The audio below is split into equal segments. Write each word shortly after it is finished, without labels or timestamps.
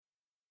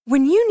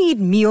When you need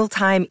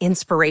mealtime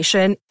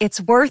inspiration,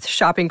 it's worth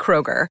shopping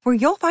Kroger, where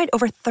you'll find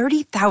over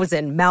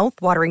 30,000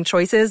 mouth-watering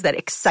choices that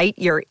excite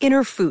your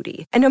inner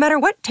foodie. And no matter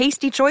what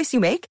tasty choice you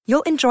make,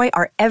 you'll enjoy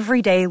our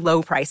everyday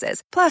low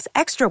prices, plus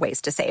extra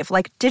ways to save,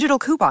 like digital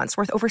coupons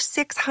worth over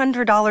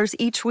 $600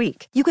 each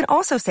week. You can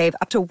also save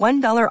up to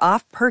 $1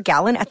 off per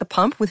gallon at the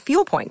pump with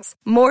fuel points.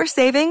 More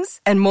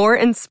savings and more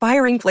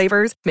inspiring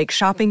flavors make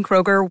shopping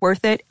Kroger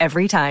worth it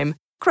every time.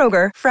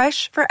 Kroger,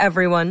 fresh for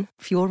everyone.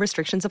 Fuel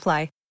restrictions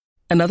apply.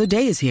 Another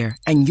day is here,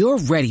 and you're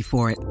ready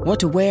for it. What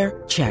to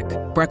wear? Check.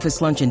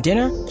 Breakfast, lunch, and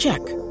dinner? Check.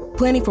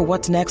 Planning for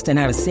what's next and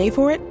how to save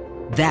for it?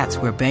 That's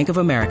where Bank of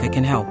America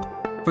can help.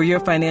 For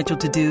your financial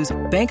to-dos,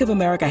 Bank of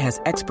America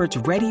has experts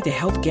ready to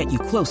help get you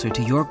closer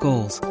to your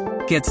goals.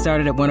 Get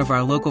started at one of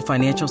our local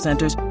financial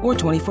centers or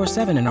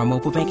 24/7 in our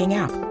mobile banking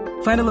app.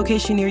 Find a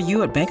location near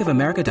you at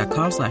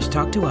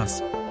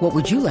bankofamerica.com/talktous. What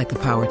would you like the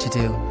power to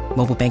do?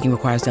 Mobile banking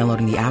requires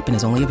downloading the app and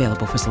is only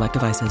available for select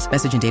devices.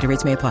 Message and data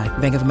rates may apply.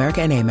 Bank of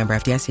America NA, member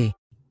FDIC.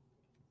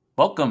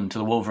 Welcome to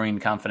the Wolverine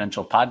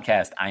Confidential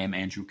Podcast. I am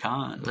Andrew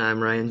Kahn.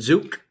 I'm Ryan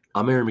Zook.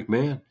 I'm Aaron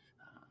McMahon.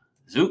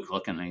 Zook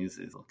he's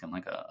looking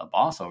like a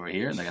boss over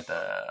here. They got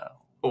I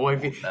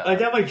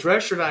got my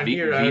dress shirt on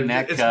here.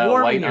 V-neck, it's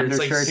warm white in here. It's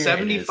like undershirt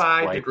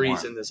 75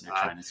 degrees warm. in this They're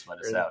pod. trying to sweat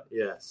us out.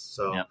 Yes,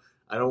 so Yep.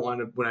 I don't want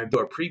to, when I do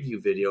a preview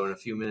video in a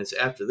few minutes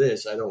after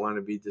this, I don't want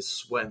to be just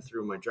sweating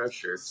through my dress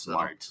shirt. So,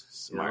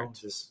 Smart.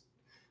 Just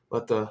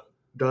let the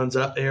guns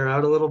air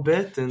out a little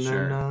bit, and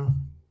Sure.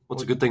 then Well,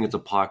 it's a good thing it's a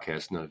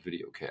podcast, not a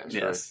video cast.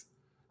 Yes.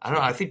 I don't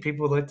know. I think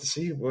people would like to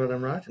see what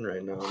I'm rocking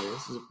right now. I mean,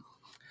 this is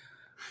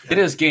It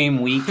is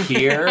game week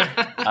here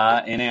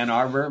in Ann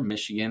Arbor,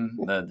 Michigan.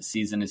 The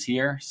season is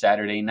here.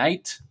 Saturday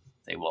night,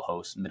 they will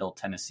host Middle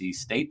Tennessee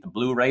State. The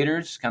Blue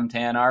Raiders come to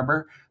Ann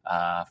Arbor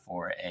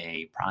for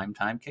a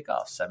primetime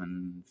kickoff,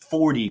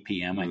 7:40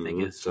 p.m., I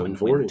think is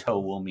when toe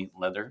will meet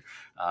leather.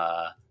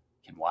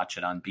 Can watch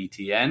it on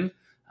BTN.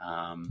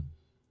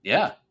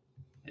 Yeah,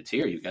 it's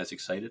here. You guys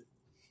excited?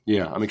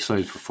 Yeah, I'm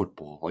excited for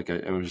football. Like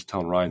I was just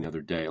telling Ryan the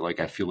other day, like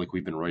I feel like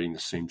we've been writing the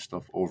same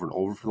stuff over and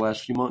over for the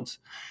last few months.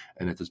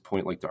 And at this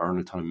point, like there aren't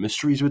a ton of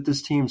mysteries with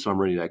this team, so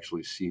I'm ready to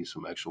actually see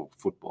some actual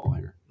football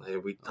here.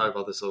 We talked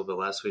about this a little bit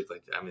last week.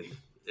 Like, I mean,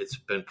 it's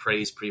been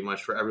praised pretty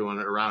much for everyone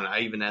around.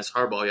 I even asked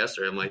Harbaugh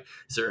yesterday. I'm like,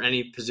 is there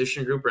any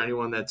position group or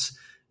anyone that's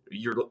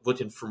you're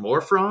looking for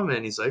more from?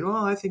 And he's like,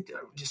 well, I think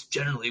just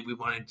generally we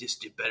want to just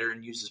get better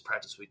and use this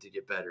practice week to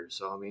get better.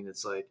 So, I mean,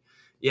 it's like,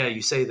 yeah,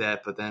 you say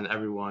that, but then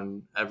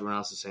everyone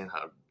else is saying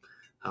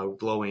how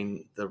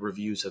glowing the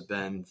reviews have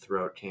been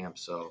throughout camp.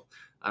 So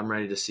I'm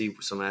ready to see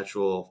some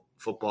actual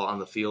football on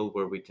the field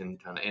where we can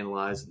kind of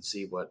analyze and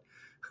see what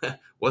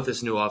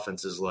this new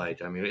offense is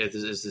like. I mean,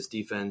 is this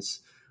defense,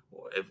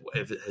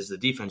 has the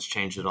defense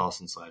changed at all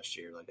since last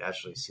year? Like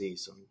actually see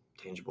some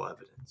tangible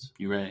evidence.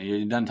 You ready?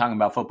 You're done talking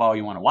about football.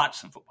 You want to watch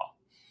some football?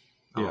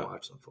 I want to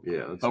watch some football.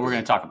 Yeah, but we're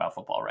going to talk about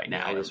football right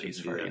now, at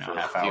least for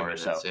half hour or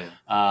so.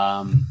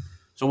 Yeah.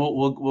 So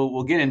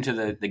we'll get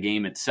into the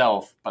game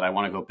itself, but I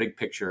want to go big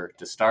picture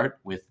to start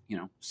with,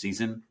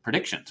 season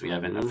predictions. We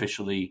haven't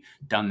officially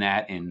done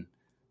that in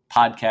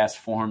podcast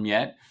form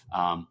yet.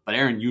 But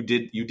Aaron, you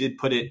did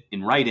put it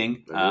in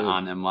writing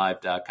on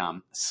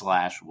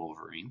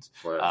mlive.com/Wolverines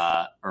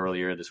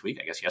earlier this week,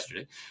 I guess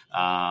yesterday.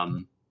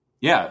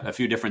 A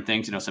few different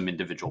things, some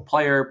individual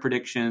player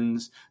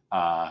predictions,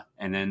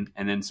 and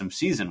then some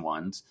season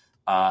ones.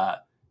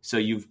 So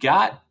you've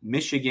got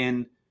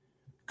Michigan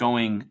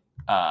going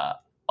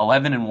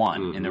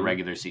 11-1 in the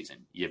regular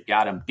season. You've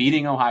got them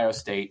beating Ohio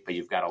State, but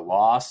you've got a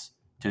loss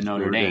to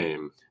Notre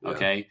Dame.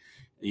 Okay,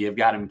 you've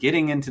got them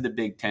getting into the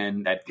Big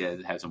Ten. That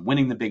has them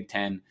winning the Big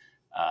Ten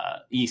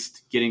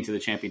East, getting to the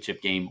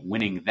championship game,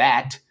 winning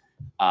that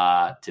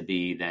to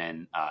be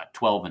then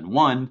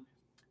 12-1,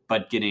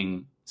 but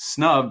getting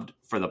snubbed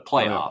for the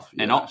playoff. Yes.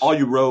 And all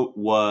you wrote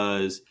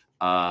was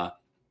the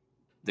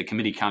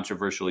committee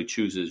controversially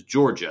chooses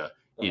Georgia.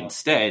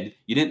 Instead,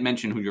 you didn't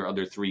mention who your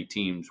other three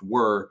teams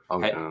were,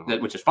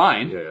 which is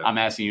fine. Yeah. I'm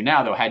asking you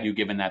now, though, had you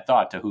given that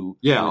thought to who?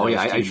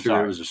 I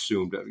figured it was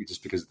assumed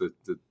just because the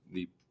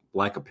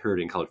lack of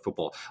parity in college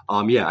football.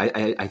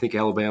 I think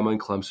Alabama and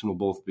Clemson will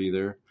both be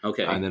there.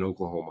 Okay. And then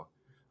Oklahoma.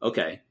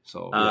 Okay.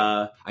 So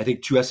I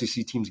think two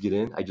SEC teams get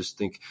in. I just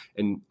think,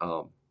 and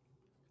I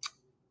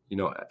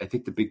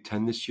think the Big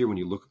Ten this year, when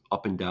you look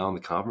up and down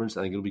the conference,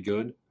 I think it'll be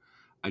good.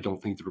 I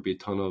don't think there will be a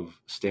ton of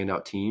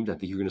standout teams. I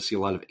think you're going to see a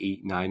lot of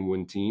 8-9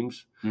 win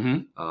teams.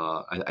 Mm-hmm.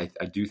 I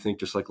do think,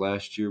 just like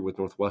last year with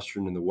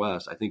Northwestern in the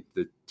West, I think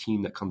the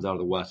team that comes out of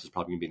the West is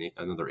probably going to be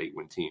another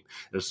 8-win team.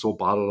 It's so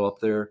bottled up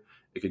there.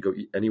 It could go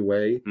any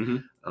way.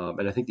 Mm-hmm.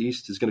 And I think the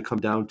East is going to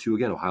come down to,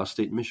 again, Ohio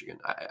State and Michigan.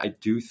 I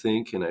do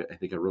think, and I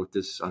think I wrote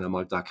this on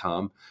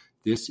MLive.com,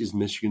 this is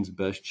Michigan's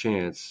best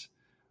chance,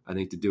 I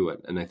think, to do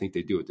it. And I think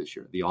they do it this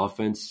year. The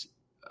offense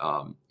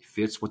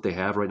fits what they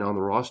have right now on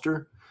the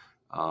roster.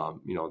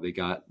 They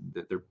got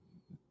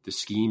The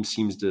scheme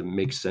seems to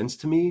make sense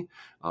to me.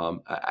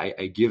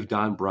 I give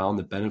Don Brown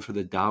the benefit of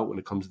the doubt when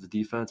it comes to the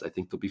defense. I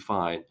think they'll be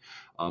fine.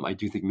 I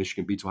do think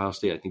Michigan beats Ohio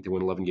State. I think they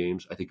win 11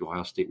 games. I think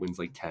Ohio State wins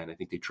like 10. I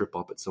think they trip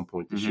up at some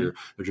point this year.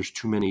 There's just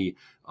too many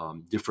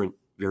different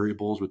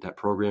variables with that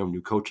program,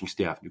 new coaching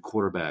staff, new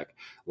quarterback,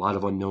 a lot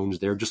of unknowns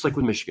there, just like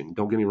with Michigan.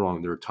 Don't get me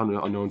wrong. There are a ton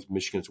of unknowns with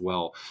Michigan as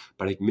well.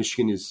 But I think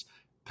Michigan is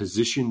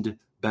positioned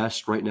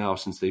best right now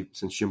since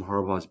Jim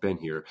Harbaugh has been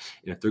here.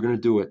 And if they're going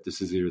to do it,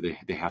 this is the year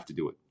they have to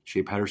do it.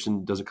 Shea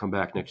Patterson doesn't come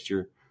back next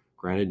year.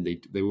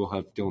 Granted, they will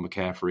have Dylan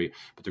McCaffrey,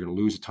 but they're going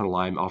to lose a ton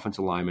of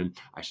offensive linemen.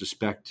 I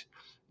suspect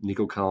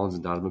Nico Collins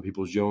and Donovan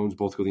Peoples-Jones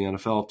both go to the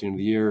NFL at the end of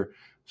the year,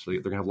 so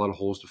they're going to have a lot of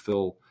holes to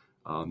fill.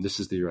 This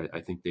is the year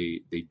I think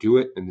they do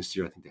it, and this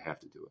year I think they have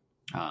to do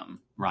it.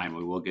 Ryan,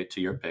 we will get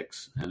to your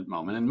picks in a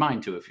moment, and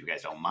mine too, if you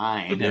guys don't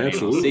mind. Yeah,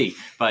 absolutely. We'll see.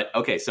 But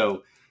okay,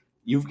 so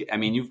you've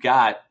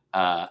got.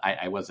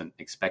 I wasn't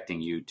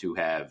expecting you to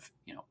have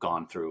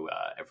gone through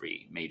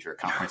every major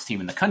conference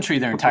team in the country,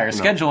 their entire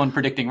schedule, and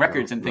predicting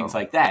records and things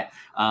like that.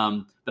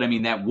 But I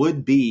mean, that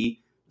would be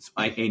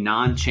a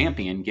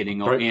non-champion getting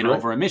in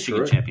over a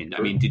Michigan champion.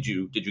 I mean, did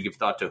you give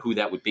thought to who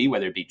that would be,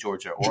 whether it be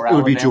Georgia or Alabama? It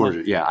would be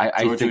Georgia. Yeah,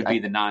 I Georgia think would be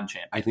the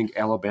non-champion. I think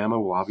Alabama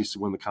will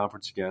obviously win the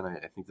conference again.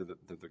 I think that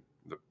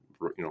the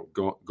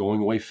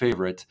going away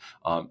favorite.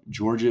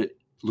 Georgia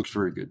looks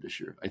very good this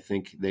year. I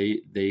think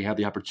they have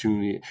the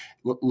opportunity.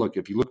 Look,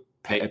 if you look.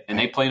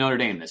 They play Notre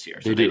Dame this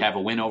year, so they'd have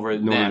a win over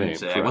them.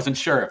 So I wasn't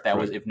sure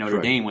if Notre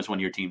Dame was one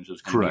of your teams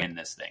was going to be in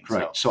this thing.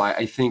 Correct. So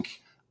I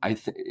think,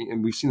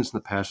 and we've seen this in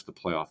the past with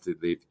the playoff.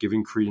 They've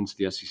given credence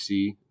to the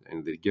SEC,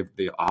 and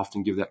they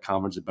often give that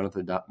conference the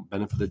benefit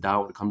of the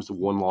doubt when it comes to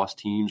one-loss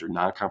teams or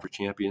non-conference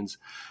champions.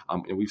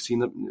 And we've seen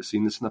this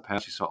in the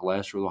past. You saw it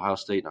last year with Ohio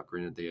State. Now,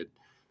 granted, they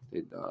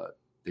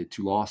had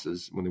 2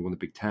 losses when they won the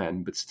Big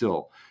Ten, but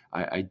still,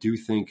 I do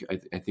think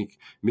I think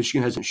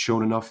Michigan hasn't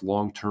shown enough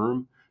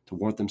long-term to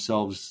warrant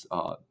themselves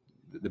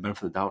the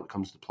benefit of the doubt when it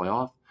comes to the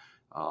playoff.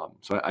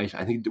 So I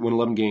think they win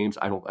 11 games.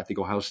 I think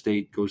Ohio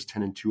State goes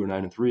 10-2 or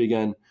 9-3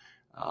 again,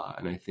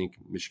 and I think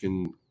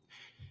Michigan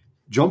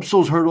jumps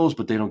those hurdles,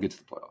 but they don't get to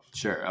the playoff.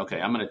 Sure.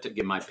 Okay, I'm going to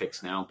give my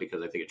picks now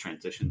because I think it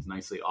transitions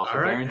nicely off of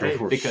Aaron.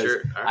 Because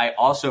I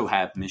also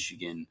have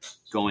Michigan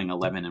going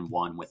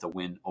 11-1 with a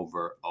win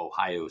over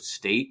Ohio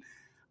State.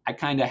 I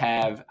kind of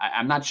have –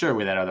 I'm not sure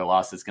where that other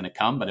loss is going to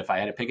come, but if I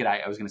had to pick it,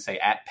 I was going to say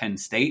at Penn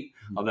State.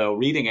 Although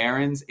reading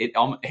Aaron's, it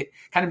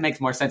kind of makes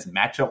more sense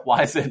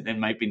matchup-wise. It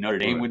might be Notre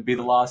Dame would be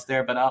the loss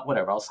there, but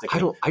whatever. I'll stick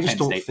with I just Penn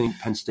don't State. think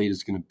Penn State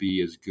is going to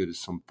be as good as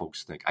some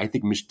folks think. I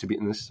think this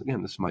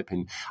is my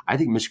opinion. I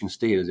think Michigan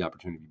State has the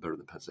opportunity to be better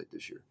than Penn State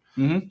this year.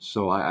 Mm-hmm.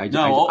 So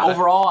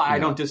overall, I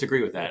don't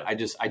disagree with that.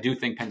 I do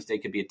think Penn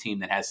State could be a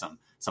team that has some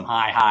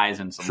high highs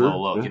and some low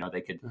lows. Yeah.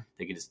 They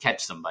could just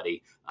catch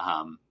somebody.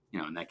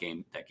 In that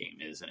game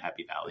is in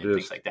Happy Valley and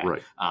things like that.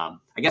 Right. I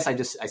guess I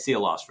see a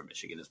loss for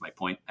Michigan is my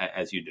point,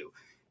 as you do.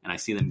 And I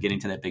see them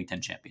getting to that Big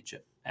Ten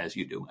championship, as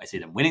you do. I see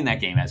them winning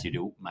that game, as you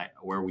do.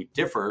 Where we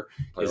differ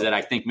is that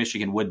I think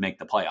Michigan would make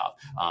the playoff.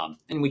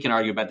 And we can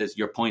argue about this.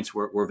 Your points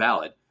were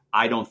valid.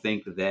 I don't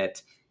think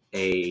that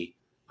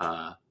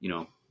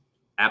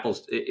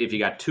apples, if you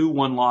got 2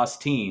 one-loss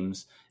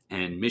teams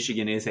and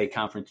Michigan is a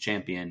conference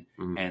champion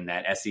and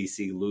that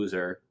SEC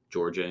loser,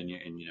 Georgia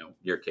in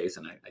your case,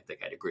 and I think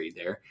I'd agree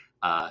there,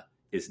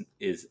 is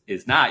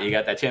not. You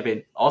got that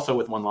champion also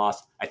with 1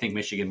 loss. I think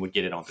Michigan would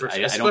get it on.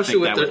 Especially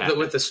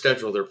with the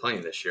schedule they're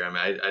playing this year. I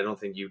mean, I don't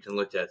think you can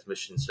look at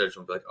Michigan's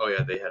schedule and be like, oh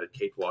yeah, they had a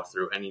cakewalk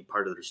through any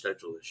part of their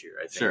schedule this year.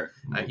 I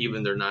think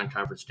even their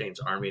non-conference games,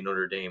 Army and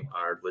Notre Dame,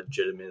 are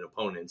legitimate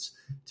opponents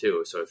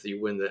too. So if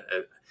you win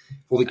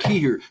the key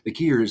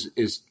here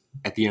is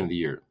at the end of the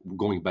year,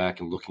 going back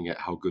and looking at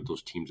how good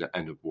those teams at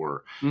end up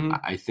were. Mm-hmm.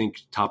 I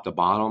think top to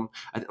bottom,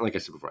 like I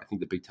said before, I think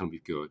the Big Ten will be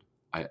good.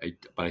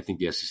 But I think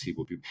the SEC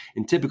will be.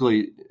 And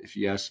typically, if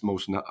you ask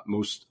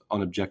most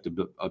objective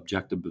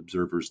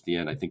observers at the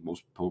end, I think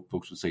most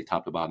folks would say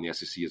top to bottom, the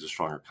SEC is a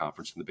stronger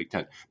conference than the Big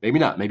Ten. Maybe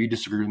not. Maybe you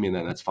disagree with me on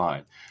that. That's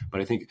fine. But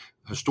I think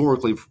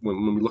historically,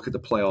 when we look at the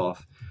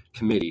playoff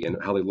committee and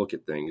how they look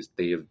at things,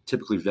 they have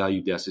typically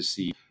valued the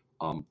SEC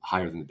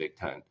higher than the Big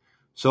Ten.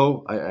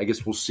 So I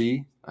guess we'll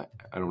see.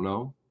 I don't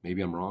know.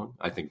 Maybe I'm wrong.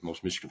 I think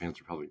most Michigan fans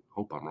would probably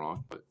hope I'm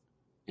wrong, but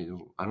I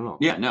don't know.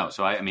 Yeah, no.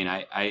 So I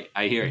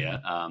hear you.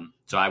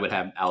 So I would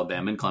have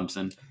Alabama and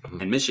Clemson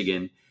and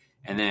Michigan,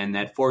 and then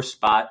that 4th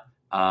spot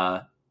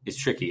is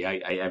tricky.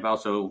 I'm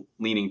also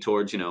leaning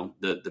towards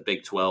the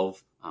Big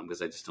 12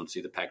 because I just don't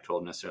see the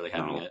Pac-12 necessarily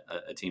having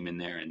a team in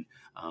there, and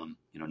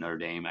Notre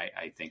Dame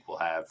I think will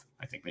have.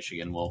 I think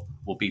Michigan will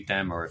beat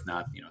them, or if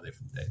not,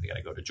 they got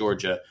to go to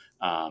Georgia.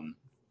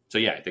 So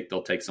yeah, I think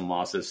they'll take some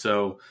losses.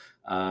 So.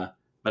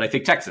 But I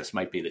think Texas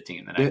might be the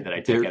team that I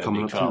take out of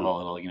Big 12, a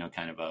little,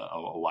 kind of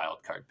a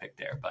wild card pick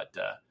there. But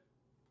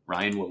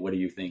Ryan, what do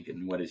you think,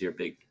 and what is your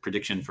big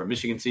prediction for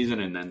Michigan season,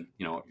 and then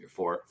your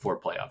four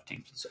playoff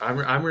teams? So I'm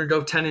going to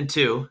go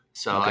 10-2.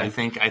 So okay.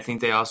 I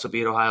think they also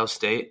beat Ohio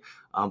State.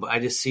 But I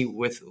just see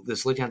with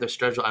this looking at their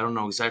schedule, I don't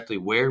know exactly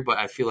where, but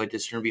I feel like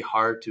it's going to be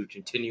hard to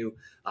continue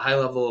a high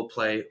level of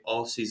play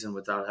all season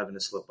without having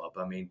to slip up.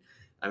 I mean,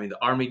 the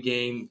Army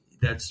game,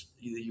 that's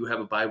you have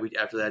a bye week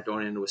after that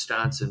going into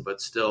Wisconsin,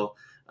 but still,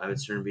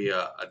 it's going to be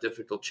a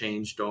difficult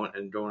change going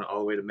all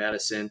the way to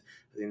Madison.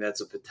 I think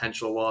that's a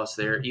potential loss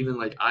there. Even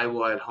like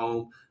Iowa at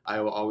home,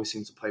 Iowa always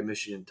seems to play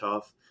Michigan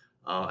tough.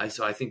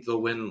 So I think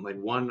they'll win like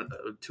 1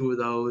 or 2 of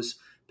those.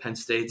 Penn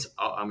State's,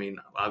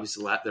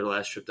 obviously their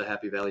last trip to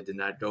Happy Valley did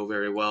not go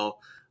very well.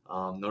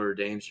 Notre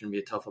Dame's going to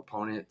be a tough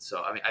opponent.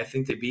 So, I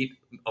think they beat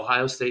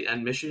Ohio State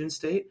and Michigan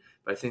State,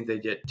 but I think they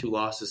get 2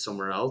 losses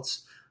somewhere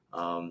else.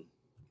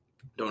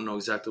 Don't know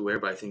exactly where,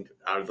 but I think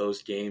out of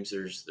those games,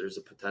 there's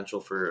a potential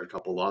for a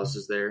couple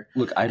losses there.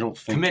 Look, I don't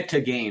think commit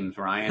to games,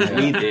 Ryan.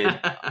 We did.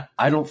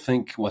 I don't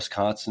think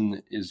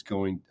Wisconsin is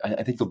going.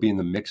 I think they'll be in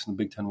the mix in the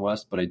Big Ten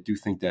West, but I do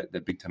think that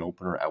Big Ten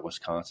opener at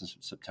Wisconsin,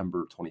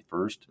 September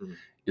 21st,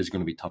 is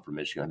going to be tough for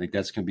Michigan. I think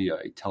that's going to be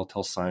a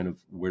telltale sign of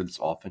where this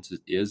offense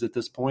is at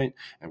this point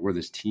and where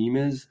this team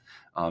is.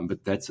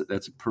 But that's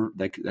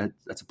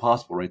a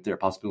possible right there,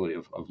 possibility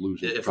of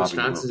losing. If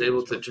Wisconsin's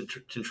able to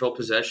control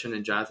possession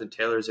and Jonathan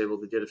Taylor is able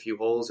to get a few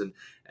holes, and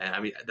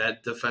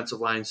that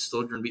defensive line is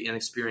still going to be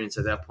inexperienced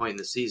at that point in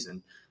the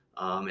season.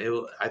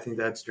 I think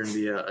that's going to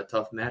be a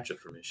tough matchup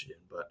for Michigan.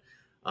 But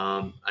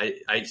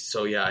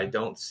I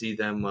don't see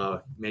them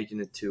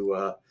making it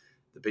to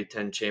the Big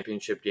Ten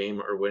championship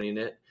game or winning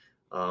it.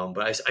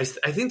 But I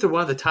think they're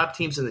one of the top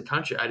teams in the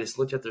country. I just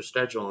looked at their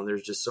schedule, and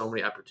there's just so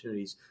many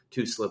opportunities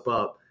to slip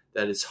up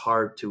that it's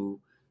hard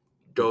to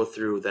go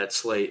through that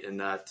slate and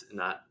not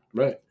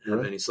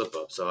have any slip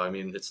up. So,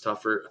 it's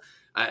tougher.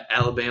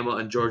 Alabama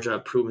and Georgia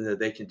have proven that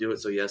they can do it.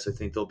 So, yes, I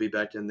think they'll be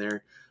back in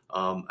there.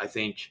 I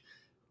think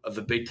of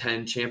the Big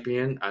Ten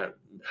champion, I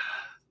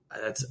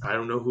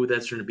don't know who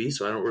that's going to be,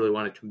 so I don't really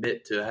want to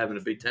commit to having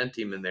a Big Ten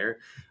team in there.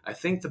 I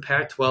think the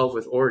Pac-12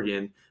 with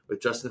Oregon,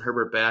 with Justin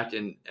Herbert back,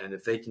 and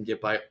if they can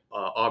get by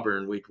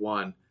Auburn week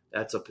 1,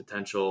 that's a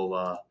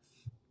potential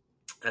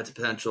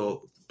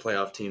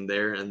playoff team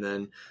there. And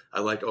then I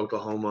like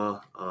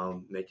Oklahoma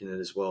making it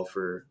as well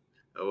for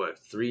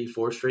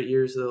 3-4 straight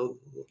years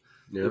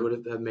they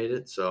would have made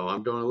it. So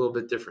I'm going a little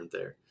bit different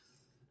there.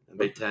 And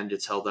Big Ten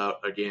gets held out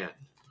again.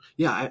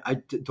 Yeah, I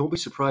don't be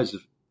surprised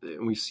if.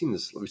 And we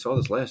saw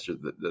this last year.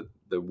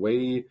 The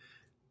way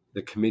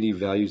the committee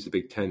values the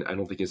Big Ten, I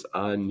don't think is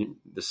on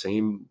the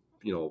same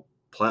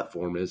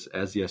platform as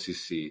the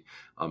SEC.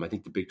 I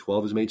think the Big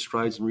 12 has made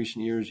strides in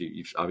recent years.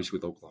 You've obviously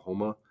with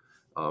Oklahoma,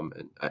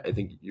 and I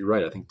think you're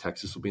right. I think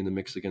Texas will be in the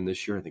mix again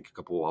this year. I think a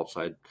couple of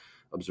outside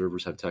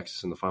observers have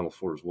Texas in the Final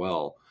Four as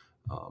well.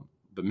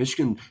 But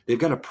Michigan, they've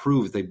got to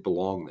prove they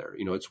belong there.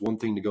 It's one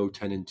thing to go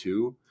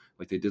 10-2.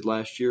 Like they did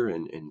last year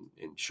and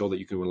show that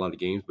you can win a lot of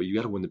games, but you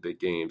got to win the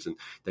big games, and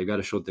they've got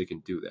to show that they can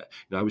do that.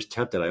 I was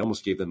tempted. I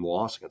almost gave them a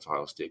loss against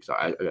Ohio State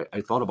because I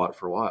thought about it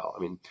for a while.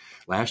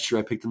 Last year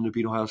I picked them to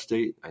beat Ohio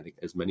State, I think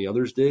as many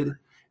others did.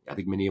 I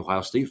think many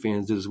Ohio State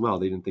fans did as well.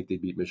 They didn't think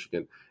they'd beat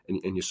Michigan,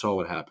 and you saw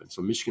what happened.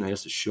 So Michigan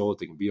has to show that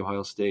they can beat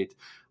Ohio State.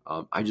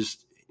 It's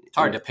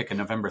hard to pick a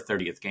November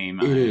 30th game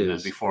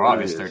before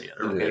August 30th.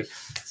 Okay,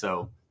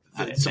 so.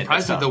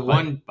 Surprisingly, the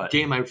one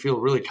game I feel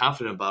really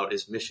confident about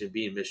is Michigan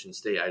being Michigan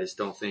State. I just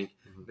don't think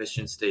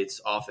Michigan State's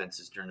offense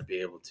is going to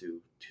be able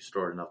to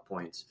score enough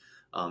points.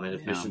 And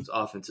if Michigan's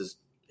offense is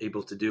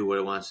able to do what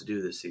it wants to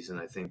do this season,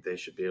 I think they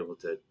should be able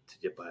to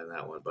get by on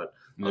that one. But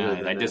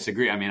I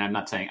disagree. I'm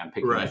not saying I'm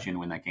picking Michigan to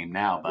win that game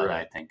now, but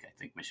I think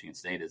Michigan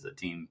State is a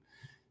team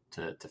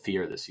to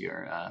fear this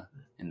year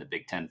in the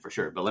Big Ten for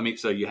sure. But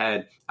so you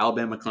had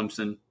Alabama,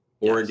 Clemson,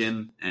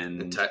 Oregon,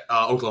 and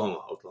Oklahoma.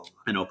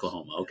 And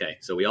Oklahoma. Okay,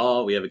 so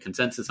we have a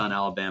consensus on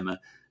Alabama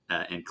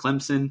and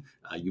Clemson.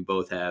 You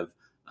both have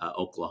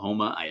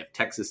Oklahoma. I have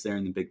Texas there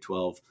in the Big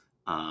 12,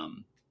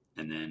 and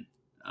then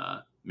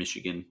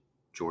Michigan,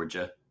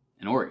 Georgia,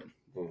 and Oregon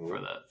for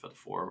the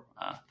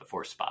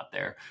fourth spot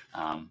there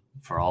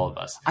for all of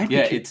us. I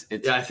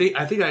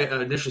think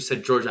I initially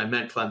said Georgia. I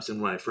meant Clemson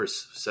when I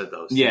first said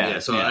those.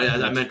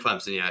 I meant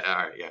Clemson. Yeah, all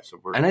right. Yeah. So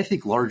and I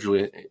think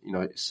largely,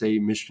 say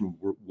Michigan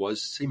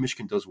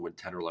does win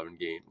 10 or 11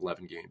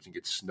 games and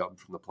get snubbed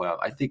from the playoff.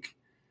 I think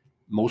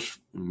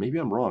maybe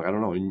I'm wrong. I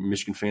don't know.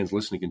 Michigan fans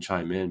listening can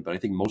chime in, but I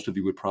think most of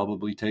you would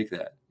probably take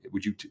that.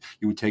 You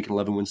would take an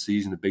 11-win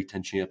season, a Big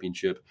Ten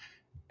championship,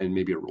 and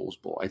maybe a Rose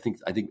Bowl. I think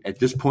at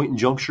this point in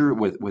juncture,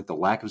 with the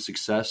lack of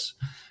success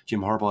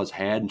Jim Harbaugh has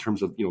had in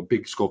terms of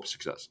big scope of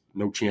success,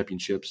 no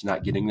championships,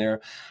 not getting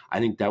there, I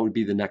think that would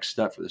be the next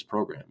step for this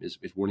program is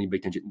winning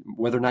Big Ten.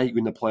 Whether or not you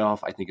win the playoff,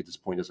 I think at this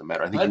point doesn't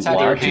matter. I think that's out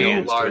of your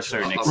hands to a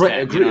certain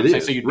extent.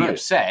 Right, so you'd be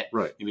upset,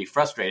 you'd be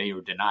frustrated, you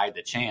would deny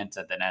the chance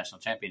at the national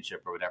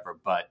championship or whatever.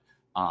 But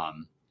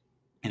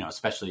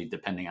especially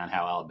depending on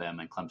how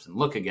Alabama and Clemson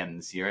look again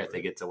this year, if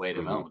they get to wait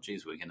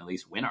we can at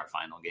least win our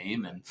final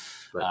game. And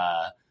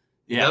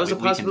that was a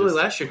possibility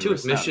last year too.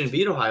 If Michigan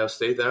beat Ohio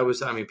State,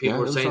 people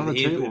were saying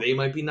they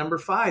might be number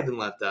 5 and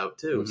left out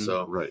too.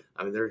 So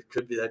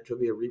that could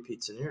be a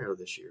repeat scenario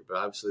this year. But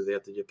obviously they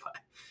have to get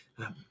by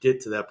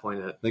get to that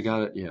point. They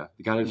got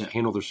to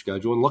handle their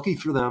schedule, and luckily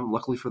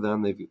for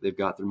them, they've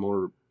got their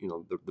more,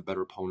 the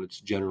better opponents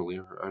generally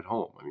are at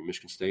home. I mean,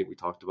 Michigan State we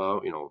talked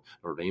about,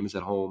 Notre Dame is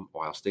at home,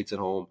 Ohio State's at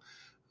home.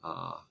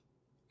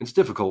 It's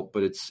difficult,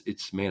 but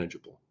it's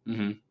manageable.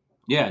 Mm-hmm.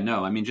 Yeah,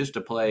 no, I mean, just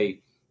to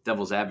play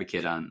devil's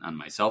advocate on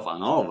myself,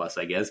 on all of us,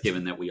 I guess,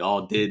 given that we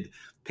all did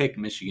pick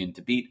Michigan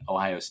to beat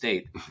Ohio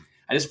State.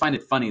 I just find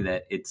it funny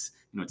that it's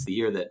the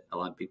year that a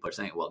lot of people are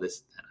saying, well,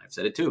 this, and I've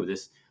said it too,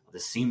 this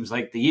seems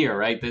like the year,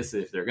 right? This,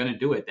 if they're going to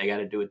do it, they got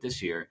to do it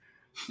this year.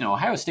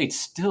 Ohio State's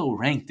still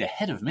ranked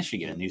ahead of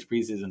Michigan in these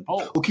preseason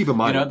polls. Well, keep in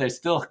mind, they're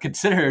still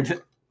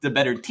considered the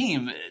better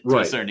team to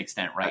a certain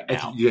extent right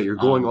now. You're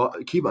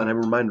going keep on. I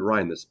remind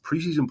Ryan this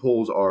preseason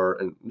polls are,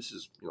 and this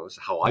is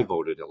how I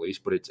voted at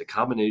least, but it's a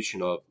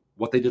combination of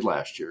what they did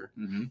last year,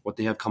 what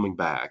they have coming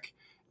back,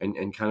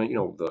 and kind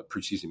of the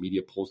preseason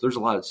media polls. There's a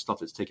lot of stuff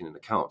that's taken into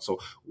account. So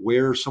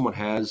where someone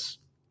has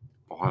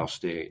Ohio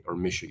State or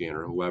Michigan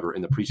or whoever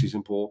in the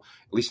preseason poll,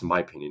 at least in my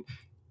opinion,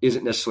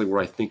 isn't necessarily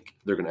where I think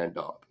they're going to end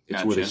up.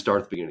 It's where they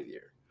start at the beginning of the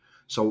year.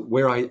 So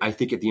where I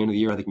think at the end of the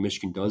year, I think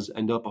Michigan does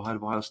end up ahead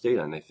of Ohio State,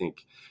 and I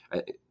think,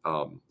 and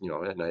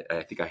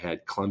I think I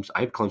had Clemson.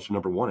 I have Clemson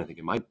number one. I think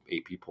in my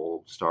AP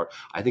poll start.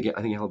 I think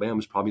Alabama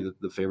is probably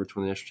the favorite to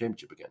win the national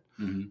championship again.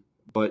 Mm-hmm.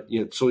 But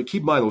so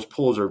keep in mind those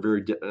polls are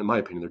very, in my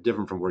opinion, they're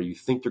different from where you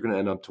think they're going to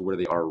end up to where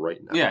they are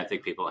right now. Yeah, I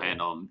think people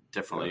handle them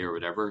differently or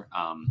whatever.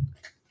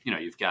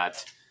 You've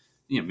got,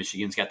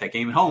 Michigan's got that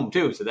game at home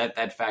too, so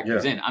that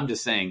factors in. I'm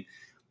just saying,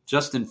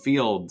 Justin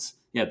Fields.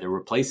 Yeah, they're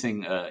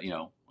replacing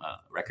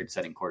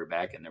record-setting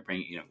quarterback, and they're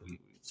bringing.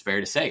 It's fair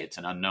to say it's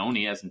an unknown.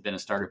 He hasn't been a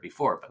starter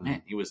before, but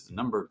man, he was the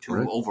number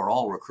 2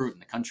 overall recruit in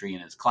the country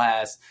in his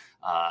class.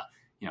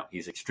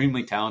 He's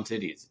extremely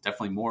talented. He's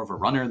definitely more of a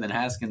runner than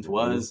Haskins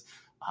was.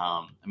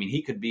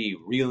 He could be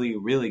really,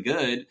 really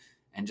good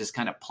and just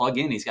kind of plug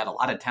in. He's got a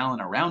lot of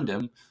talent around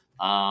him.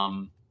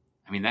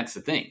 That's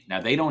the thing. Now,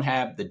 they don't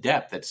have the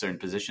depth at certain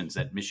positions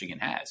that Michigan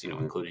has,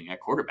 including at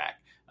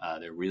quarterback.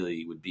 They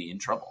really would be in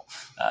trouble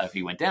if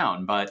he went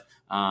down. But,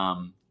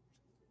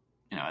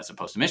 as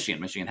opposed to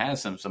Michigan. Michigan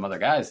has some other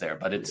guys there.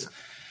 But it's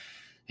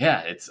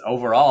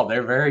overall,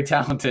 they're very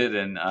talented.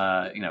 And,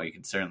 you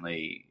can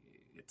certainly –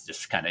 it's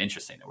just kind of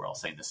interesting that we're all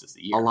saying this is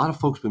the year. A lot of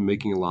folks have been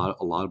making a lot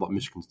about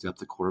Michigan's depth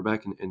at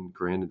quarterback, and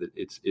granted that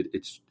it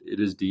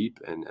is deep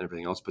and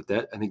everything else, but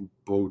that I think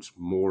bodes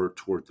more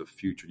toward the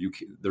future.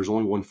 There's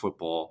only one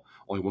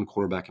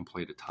quarterback can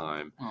play at a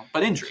time. Well,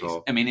 but injuries.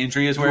 So,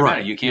 injury is where it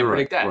matters. You can't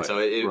predict that. Right, so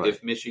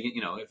if Michigan,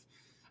 I'm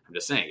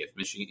just saying, if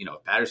Michigan,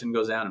 if Patterson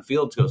goes down and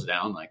Fields goes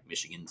down, like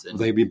Michigan's in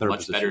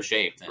much better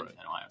shape than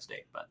Ohio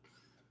State. But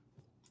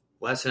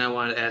last thing I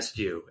wanted to ask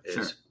you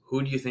is,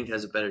 who do you think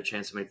has a better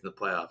chance of making the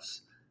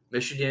playoffs?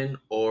 Michigan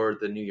or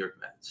the New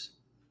York Mets?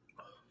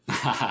 You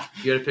got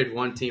to pick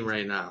one team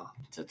right now.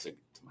 That's a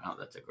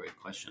great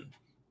question.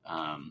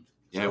 I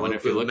wonder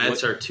if the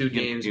Mets are 2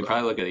 games. You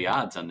probably look at the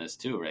odds on this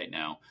too right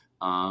now.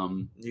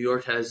 New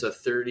York has a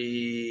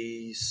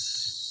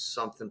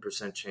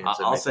 30-something% chance.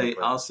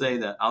 I'll say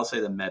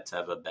the Mets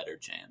have a better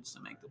chance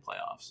to make the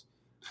playoffs.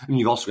 And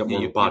you've also got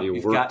more body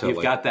of work.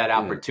 You've got that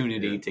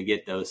opportunity to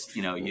get those.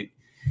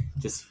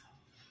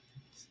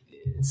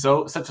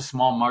 Such a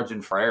small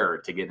margin for error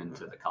to get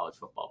into the college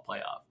football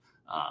playoff.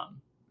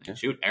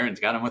 Shoot,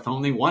 Aaron's got them with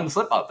only one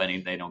slip up,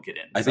 and they don't get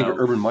in. I think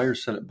Urban Meyer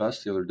said it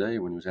best the other day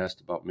when he was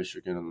asked about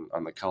Michigan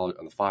on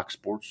the Fox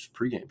Sports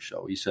pregame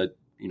show. He said,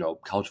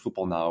 college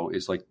football now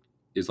is like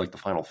the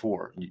Final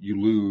Four. You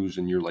lose,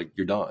 and you're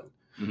done.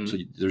 Mm-hmm. So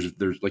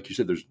there's like you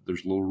said, there's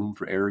little room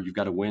for error. You've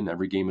got to win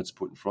every game that's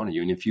put in front of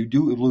you, and if you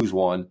do lose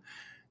one,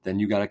 then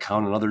you got to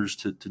count on others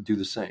to do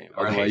the same.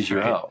 Otherwise,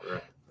 you're out.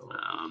 Right.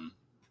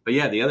 But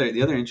yeah, the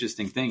other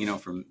interesting thing,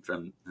 from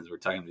as we're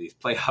talking to these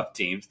playoff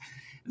teams, I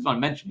just want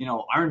to mention,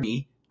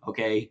 Army,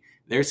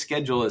 their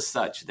schedule is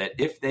such that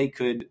if they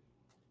could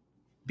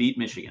beat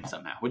Michigan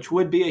somehow, which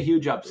would be a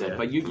huge upset,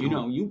 but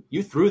you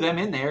threw them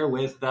in there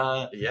with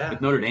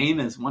Notre Dame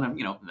as one of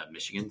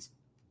Michigan's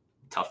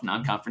tough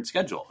non-conference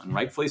schedule, and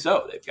rightfully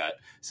so. They've got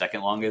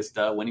second longest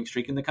winning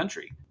streak in the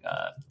country,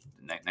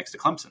 next to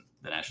Clemson,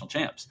 the national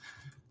champs.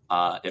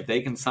 If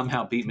they can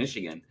somehow beat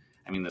Michigan,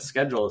 the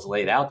schedule is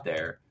laid out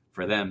there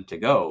for them to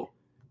go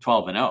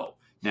 12-0.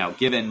 Now,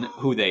 given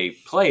who they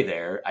play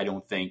there, I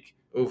don't think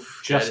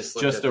just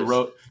a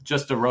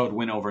road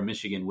win over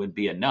Michigan would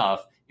be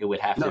enough. It would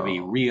have to be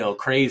real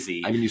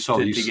crazy. You saw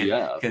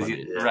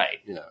UCF, right?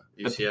 Yeah,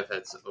 UCF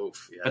had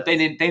but they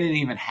didn't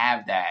even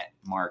have that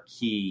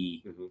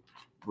marquee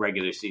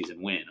regular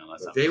season win.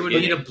 Unless they would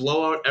need to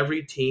blow out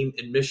every team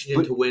in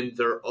Michigan to win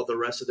the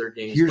rest of their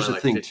games. Here's the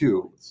thing,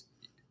 too. Points.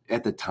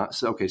 At the time,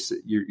 so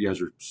you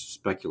guys are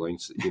speculating,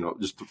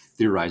 just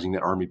theorizing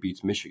that Army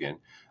beats Michigan.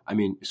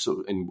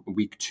 So in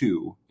week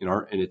 2,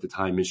 and at the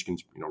time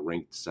Michigan's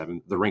ranked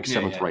 7th. They're ranked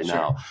 7th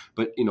now.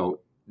 But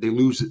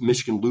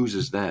Michigan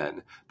loses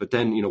then, but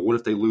then, what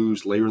if they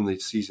lose later in the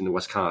season to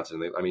Wisconsin?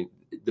 The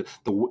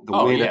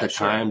win at the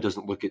time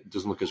doesn't look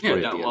as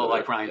great. No, well,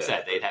 like Ryan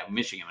said,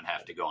 Michigan would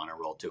have to go on a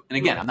roll too. And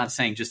again, I'm not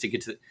saying just to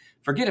get to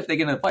forget if they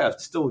get into the playoffs,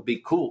 it still would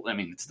be cool. I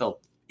mean, it's still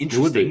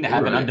interesting to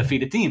have an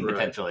undefeated team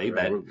potentially,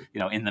 but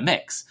in the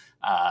mix.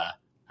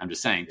 I'm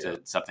just saying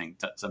something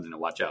to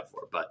watch out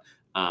for. But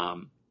I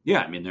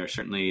mean, there's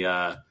certainly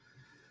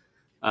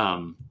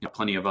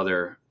plenty of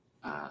other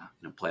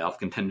playoff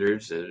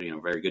contenders.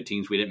 Very good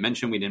teams we didn't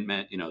mention.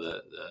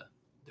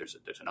 There's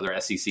another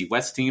SEC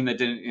West team that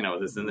didn't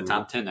is in the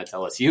top 10. That's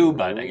LSU.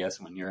 But I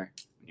guess when you're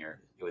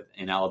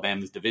in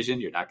Alabama's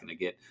division, you're not going to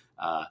get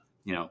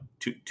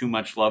too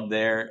much love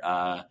there.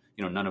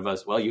 None of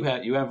us. Well, you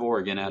have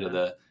Oregon out of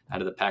the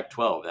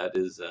Pac-12.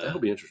 That'll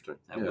be interesting.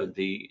 That would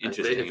be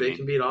interesting. If they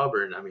can beat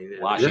Auburn, I mean,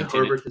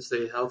 Washington can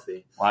stay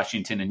healthy.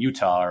 Washington and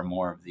Utah are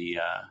more of the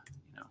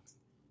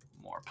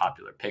more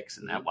popular picks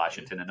in that.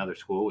 Washington, another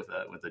school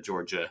with a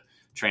Georgia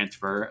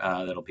transfer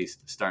that'll be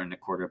starting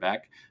at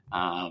quarterback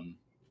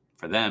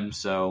for them.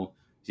 So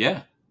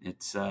it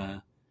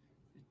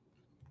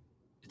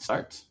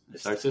starts. It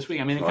starts this week.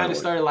 I mean, it kind of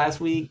started last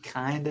week.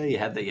 Kind of. You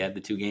had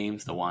the two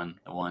games. The one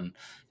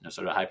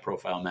sort of high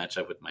profile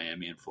matchup with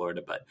Miami and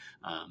Florida. But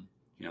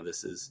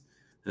this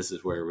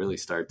is where it really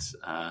starts.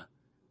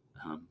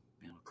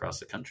 Across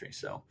the country.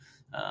 So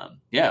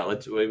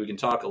we can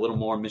talk a little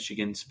more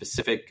Michigan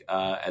specific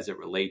as it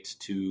relates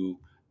to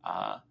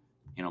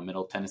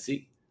Middle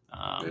Tennessee.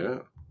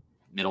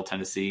 Middle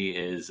Tennessee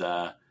is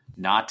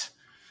not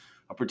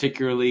a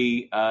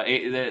particularly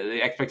the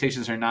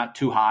expectations are not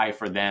too high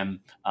for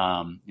them.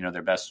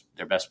 Their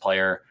best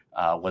player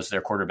was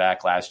their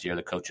quarterback last year,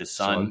 the coach's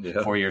son,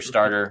 4-year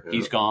starter.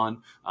 He's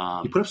gone.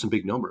 He put up some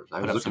big numbers.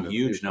 Put up some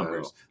huge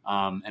numbers.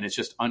 And it's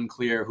just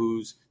unclear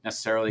who's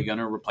necessarily going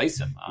to replace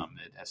him.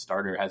 A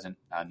starter hasn't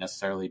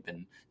necessarily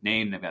been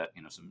named. They've got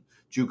some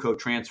JUCO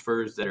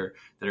transfers that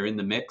are in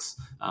the mix.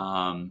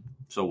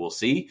 So we'll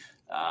see.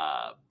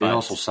 But it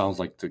also sounds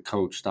like the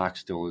coach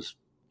Stockstill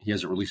he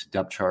hasn't released a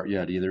depth chart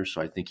yet either. So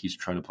I think he's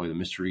trying to play the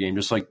mystery game,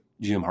 just like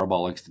Jim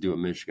Harbaugh likes to do at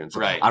Michigan.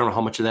 So I don't know how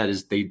much of that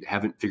is they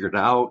haven't figured it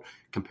out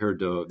compared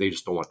to they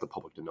just don't want the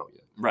public to know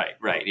yet.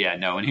 Right. Yeah,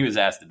 no. And he was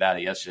asked about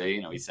it yesterday.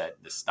 He said,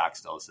 this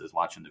Stockstill is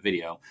watching the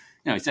video.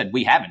 He said,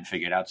 we haven't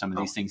figured out some of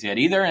these things yet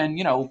either.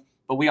 And,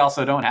 but we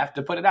also don't have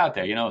to put it out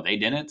there. They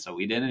didn't, so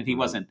we didn't.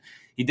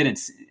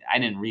 I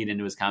didn't read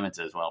into his comments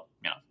as well.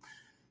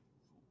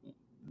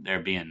 They're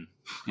being,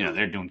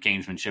 they're doing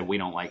gamesmanship. We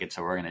don't like it,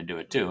 so we're going to do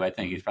it too. I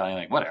think he's probably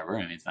like, whatever.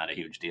 I mean, it's not a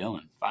huge deal,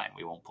 and fine,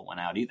 we won't put one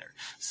out either.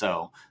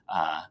 So,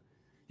 I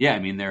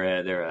mean, they're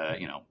a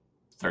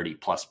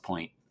 30-plus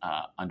point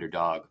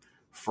underdog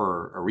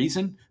for a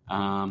reason.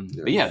 But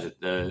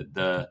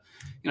the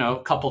a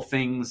couple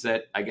things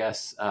that I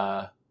guess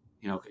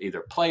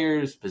either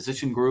players,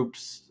 position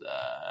groups,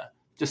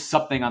 just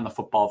something on the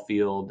football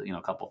field.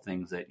 A couple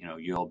things that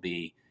you'll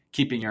be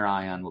keeping your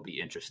eye on, will be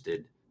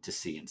interested to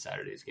see in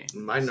Saturday's game.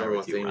 My number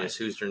one thing is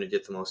who's going to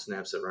get the most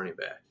snaps at running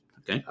back.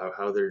 Okay,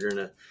 how they're going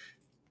to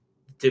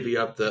divvy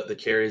up the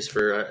carries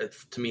for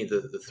to me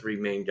the three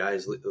main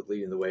guys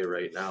leading the way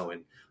right now,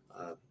 and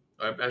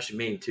actually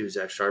main two,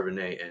 Zach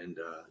Charbonnet and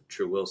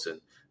True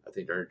Wilson. I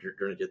think are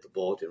going to get the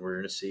bulk, and we're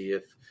going to see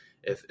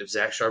if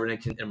Zach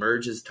Charbonnet can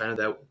emerge as kind of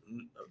that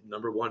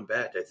number one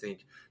bet. I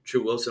think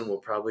True Wilson will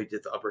probably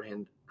get the upper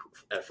hand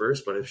at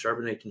first, but if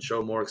Charbonnet can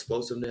show more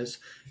explosiveness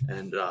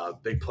and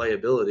big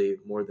playability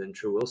more than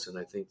True Wilson,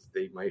 I think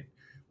they might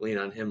lean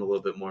on him a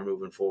little bit more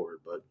moving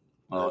forward. But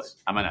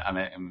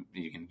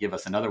you can give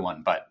us another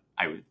one, but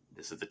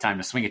this is the time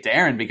to swing it to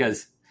Aaron,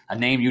 because a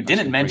name you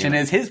didn't mention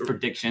is his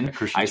prediction.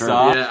 I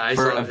saw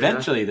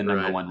eventually the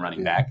number one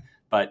running back,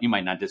 but you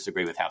might not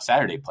disagree with how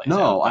Saturday plays out.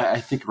 No, I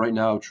think right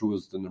now True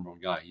is the number one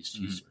guy.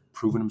 He's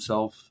proven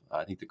himself.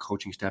 I think the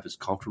coaching staff is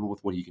comfortable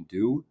with what he can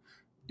do.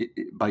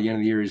 By the end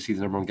of the year, is he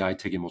the number one guy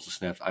taking most of the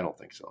snaps? I don't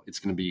think so. It's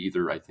going to be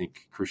either, I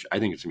think it's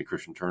going to be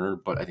Christian Turner,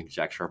 but I think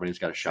Zach Charbonnet's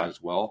got a shot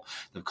as well.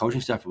 The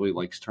coaching staff really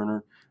likes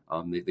Turner.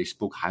 They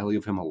spoke highly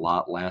of him a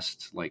lot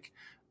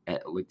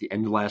at the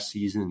end of last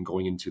season and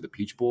going into the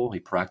Peach Bowl. He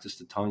practiced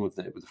a ton with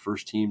the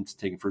first team,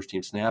 taking first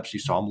team snaps. You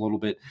saw him a little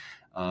bit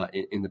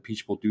in the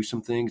Peach Bowl do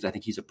some things. I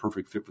think he's a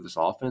perfect fit for this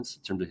offense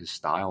in terms of his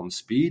style and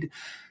speed.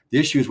 The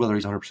issue is whether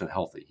he's 100%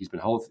 healthy. He's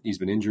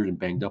been injured and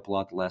banged up a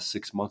lot the last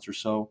 6 months or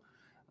so.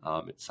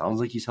 It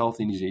sounds like he's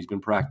healthy and he's been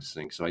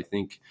practicing. So I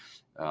think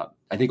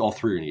all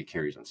three are going to get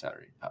carries on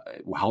Saturday.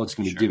 How it's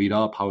going to be divvied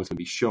up, how it's going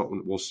to be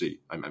shown, we'll see.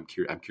 I'm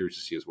curious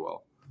to see as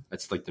well.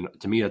 That's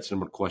to me, that's the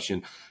number one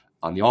question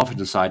on the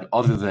offensive side,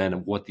 other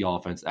than what the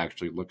offense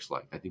actually looks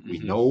like. I think we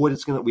know what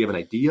it's going to. We have an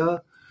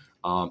idea.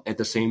 At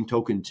the same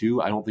token,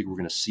 too, I don't think we're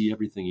going to see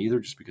everything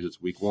either, just because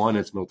it's week one.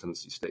 It's Middle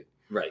Tennessee State.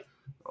 Right.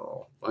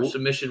 Watch the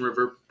Mission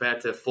revert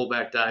back to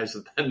fullback dives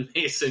with Ben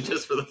Mason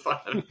just for the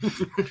fun.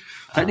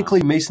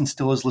 Technically, Mason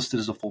still is listed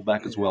as a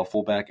fullback as well,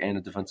 fullback and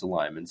a defensive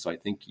lineman. So I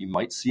think you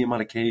might see him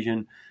on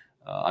occasion.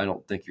 I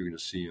don't think you're going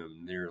to see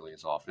him nearly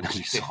as often as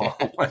you saw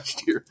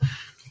last year.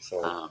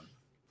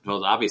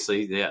 Well,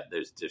 obviously, yeah.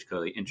 There's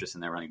clearly interest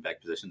in their running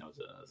back position. That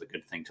was a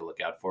good thing to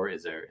look out for.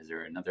 Is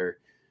there another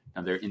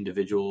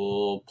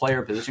individual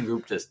player position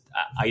group just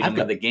item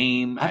of the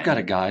game? I've got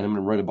a guy, and I'm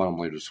going to write about him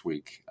later this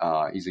week.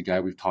 He's a guy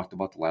we've talked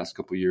about the last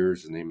couple of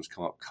years. His name has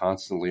come up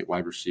constantly at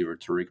wide receiver,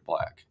 Tariq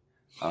Black.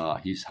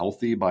 He's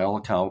healthy by all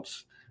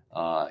accounts.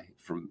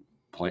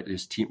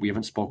 His team, we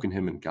haven't spoken to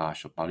him in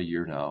about a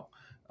year now.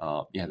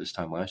 This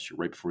time last year,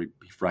 right before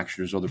he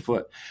fractured his other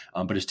foot.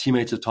 But his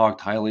teammates have talked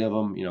highly of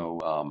him.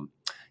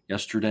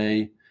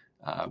 Yesterday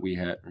we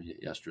had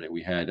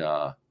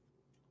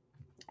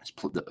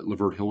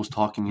Lavert Hill was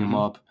talking him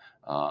up.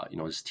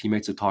 His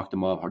teammates have talked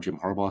him up. Jim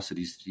Harbaugh said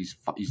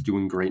he's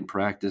doing great in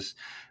practice.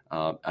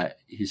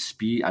 His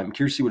speed, I'm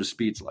curious to see what his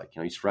speed's like.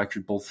 He's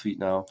fractured both feet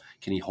now.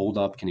 Can he hold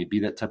up? Can he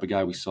be that type of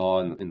guy we saw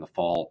in the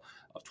fall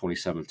of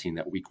 2017,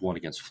 that week 1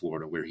 against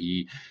Florida, where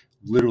he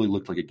literally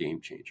looked like a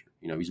game changer?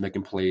 He's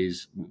making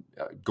plays,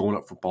 going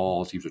up for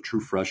balls. He was a true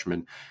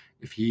freshman.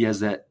 If he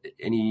has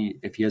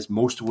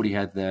most of what he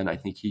had then, I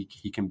think he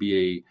can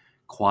be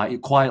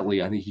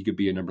quietly, I think he could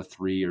be a number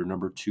 3 or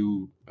number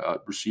 2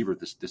 receiver.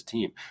 This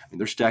team,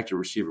 they're stacked at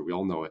receiver. We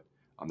all know it.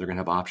 They're going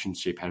to have options.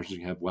 Shea Patterson's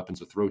going to have weapons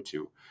to throw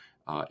to.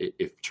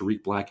 If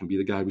Tariq Black can be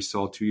the guy we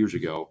saw 2 years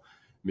ago,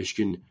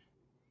 Michigan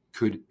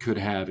could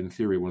have, in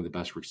theory, one of the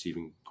best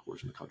receiving corps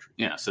in the country.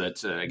 Yeah, so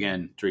that's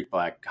again, Tariq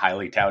Black,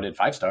 highly touted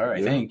 5-star.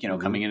 I think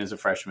coming in as a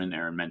freshman.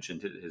 Aaron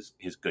mentioned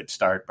his good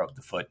start, broke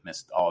the foot,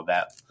 missed all of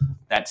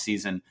that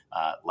season.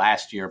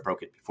 Last year,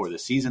 broke it before the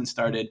season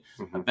started.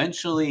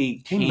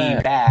 Eventually came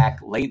back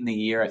late in the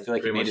year. I feel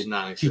like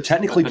he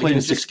technically played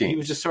in 6 games. He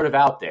was just sort of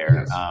out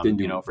there,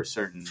 for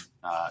certain,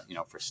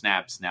 for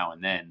snaps now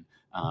and then.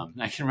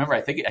 I can remember.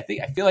 I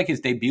feel like his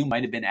debut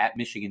might have been at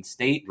Michigan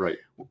State, right?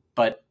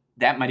 But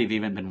that might have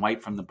even been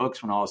wiped from the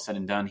books when all is said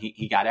and done.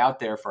 He got out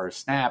there for a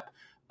snap,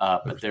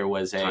 but there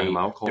was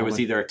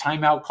either a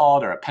timeout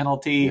called or a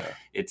penalty. Yeah.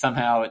 It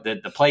somehow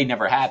the play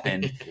never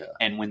happened. Yeah.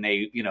 And when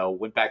they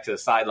went back to the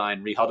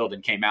sideline, rehuddled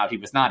and came out, he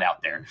was not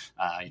out there.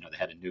 They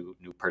had a new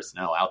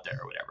personnel out there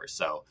or whatever.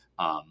 So.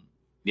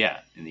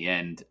 In the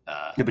end,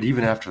 but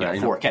even after that,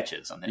 4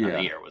 catches on the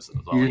year was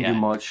all he didn't do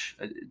much.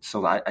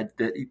 So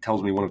it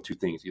tells me one of 2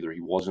 things: either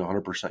he wasn't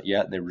 100%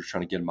 yet, and they were just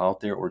trying to get him out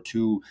there, or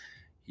 2,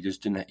 he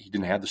just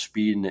didn't have the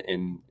speed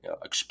and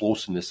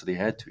explosiveness that he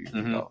had 2 years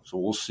ago. So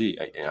we'll see.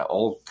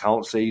 All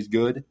accounts say he's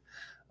good.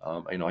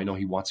 I know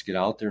he wants to get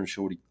out there and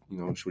show what he did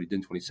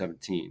in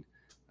 2017.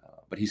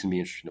 But he's gonna be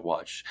interesting to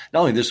watch, not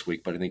only this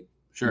week, but I think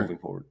moving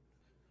forward.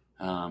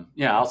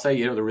 I'll say,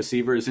 the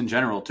receivers in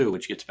general too,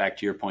 which gets back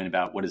to your point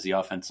about what does the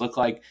offense look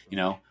like?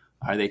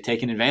 Are they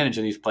taking advantage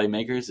of these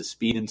playmakers? The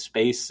speed and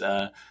space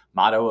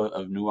motto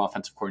of new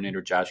offensive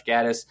coordinator Josh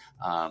Gaddis.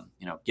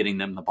 Getting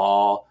them the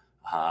ball,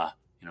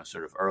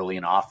 sort of early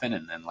and often,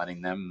 and then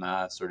letting them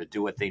sort of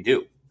do what they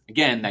do.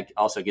 Again, that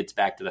also gets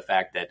back to the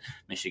fact that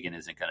Michigan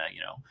isn't going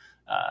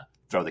to,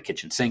 throw the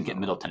kitchen sink at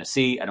Middle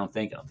Tennessee. I don't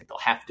think they'll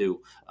have to.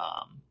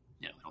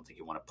 I don't think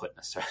you want to put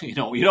necessarily,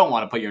 you don't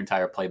want to put your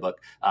entire playbook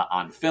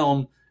on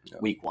film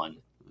week 1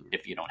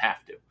 if you don't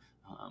have to.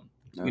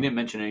 We didn't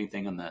mention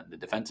anything on the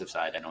defensive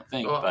side, I don't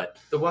think. Well, but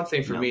the one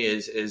thing for me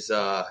is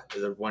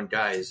the one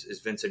guy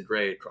is Vincent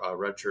Gray,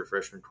 redshirt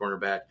freshman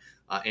cornerback.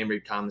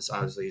 Ambry Thomas,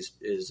 honestly,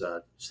 his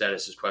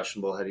status is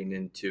questionable heading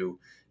into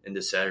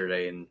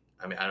Saturday. And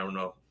I don't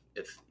know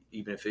if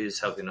he is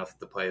healthy enough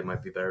to play, it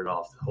might be better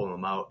off holding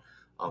him out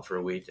for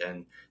a week.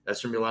 And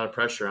that's going to be a lot of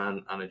pressure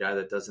on a guy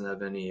that doesn't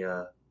have any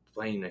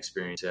playing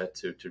experience yet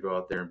to go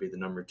out there and be the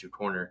number 2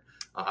 corner.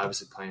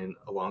 Obviously, playing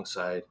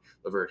alongside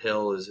Lavert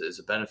Hill is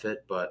a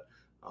benefit, but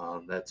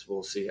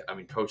we'll see.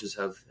 Coaches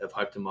have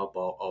hyped him up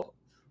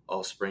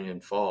all spring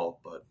and fall,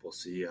 but we'll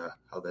see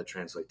how that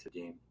translates to the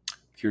game.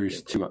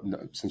 Curious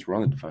too, since we're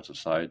on the defensive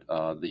side,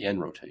 the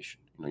end rotation.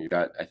 You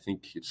got, I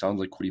think it sounds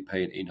like Kwity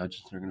Paye and Aiden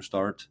Hutchinson are going to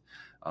start.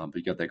 But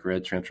you got that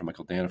grad transfer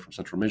Michael Dana from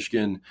Central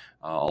Michigan.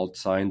 All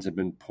signs have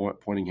been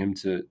pointing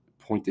to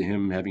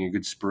him having a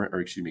good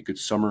good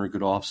summer, a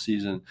good off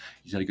season.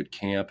 He's had a good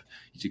camp.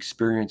 He's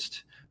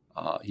experienced.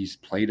 He's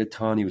played a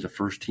ton. He was a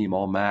first team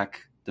All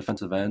MAC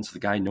defensive end, so the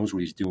guy knows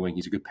what he's doing.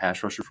 He's a good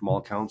pass rusher from all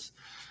accounts.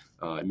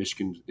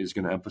 Michigan is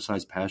going to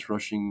emphasize pass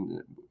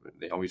rushing.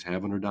 They always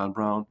have under Don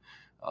Brown.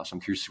 So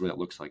I'm curious to see what that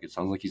looks like. It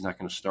sounds like he's not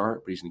going to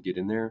start, but he's going to get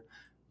in there.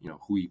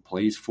 Who he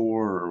plays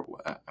for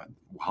or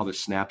how the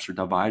snaps are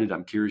divided.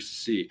 I'm curious to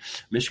see.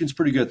 Michigan's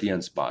pretty good at the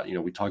end spot.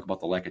 We talk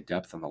about the lack of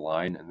depth on the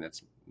line, and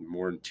that's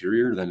more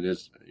interior than it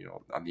is,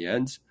 on the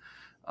ends.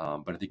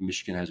 But I think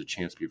Michigan has a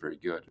chance to be very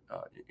good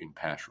in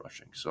pass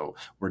rushing. So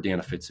where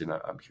Dana fits in,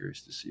 I'm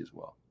curious to see as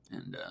well.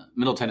 And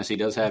Middle Tennessee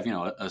does have,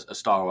 a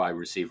star wide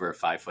receiver,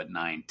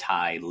 5'9",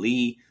 Ty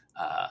Lee.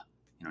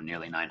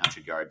 Nearly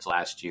 900 yards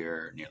last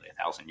year, nearly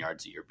 1,000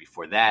 yards the year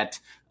before that.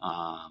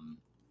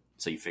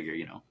 So you figure,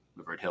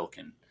 Lavert Hill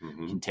can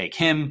take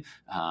him,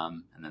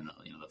 and then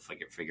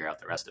they'll figure out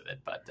the rest of it.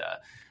 But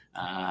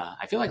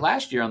I feel like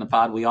last year on the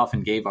pod we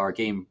often gave our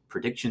game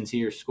predictions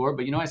here, score.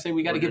 But I say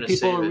we got to give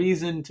people a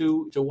reason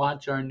to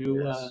watch our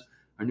new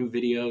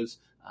videos.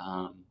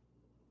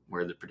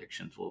 where the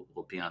predictions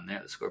will be on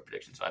there, the score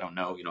predictions. So I don't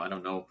know. I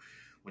don't know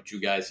what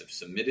you guys have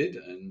submitted,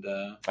 and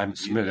I haven't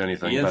submitted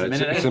anything, but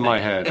it's in my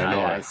head.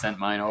 I sent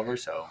mine over,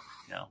 so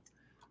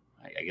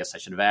I guess I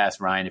should have asked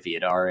Ryan if he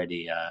had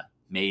already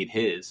made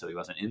his, so he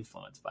wasn't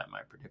influenced by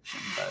my prediction.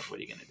 But what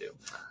are you going to do?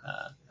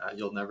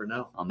 You'll never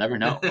know. I'll never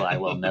know. Well, I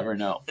will never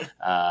know.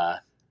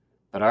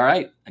 But all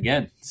right,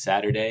 again,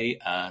 Saturday,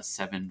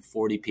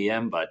 7:40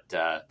 p.m., but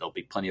there'll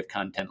be plenty of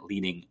content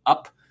leading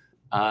up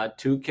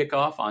to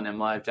kickoff on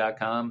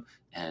MLive.com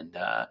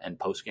and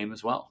post-game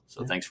as well.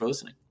 So thanks for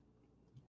listening.